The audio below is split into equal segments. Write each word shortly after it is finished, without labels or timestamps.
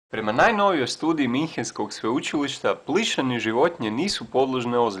Prema najnovijoj studiji Minhenskog sveučilišta, plišane životinje nisu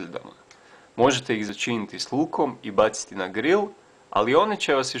podložne ozljedama. Možete ih začiniti s lukom i baciti na grill, ali one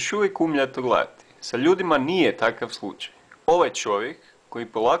će vas još uvijek umljato gledati. Sa ljudima nije takav slučaj. Ovaj čovjek, koji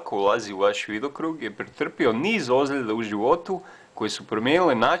polako ulazi u vaš vidokrug, je pretrpio niz ozljeda u životu koje su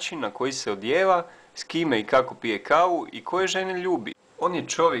promijenile način na koji se odijeva, s kime i kako pije kavu i koje žene ljubi. On je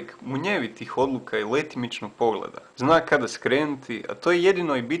čovjek munjevitih odluka i letimičnog pogleda. Zna kada skrenuti, a to je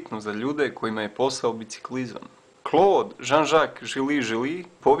jedino i bitno za ljude kojima je posao biciklizam. Claude Jean-Jacques Gilly,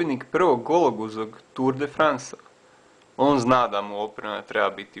 pobjednik prvog gologuzog Tour de France. On zna da mu oprema treba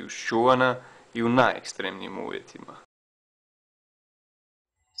biti uščuvana i u najekstremnijim uvjetima.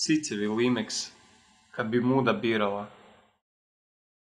 Sicevi Limex, kad bi muda birala.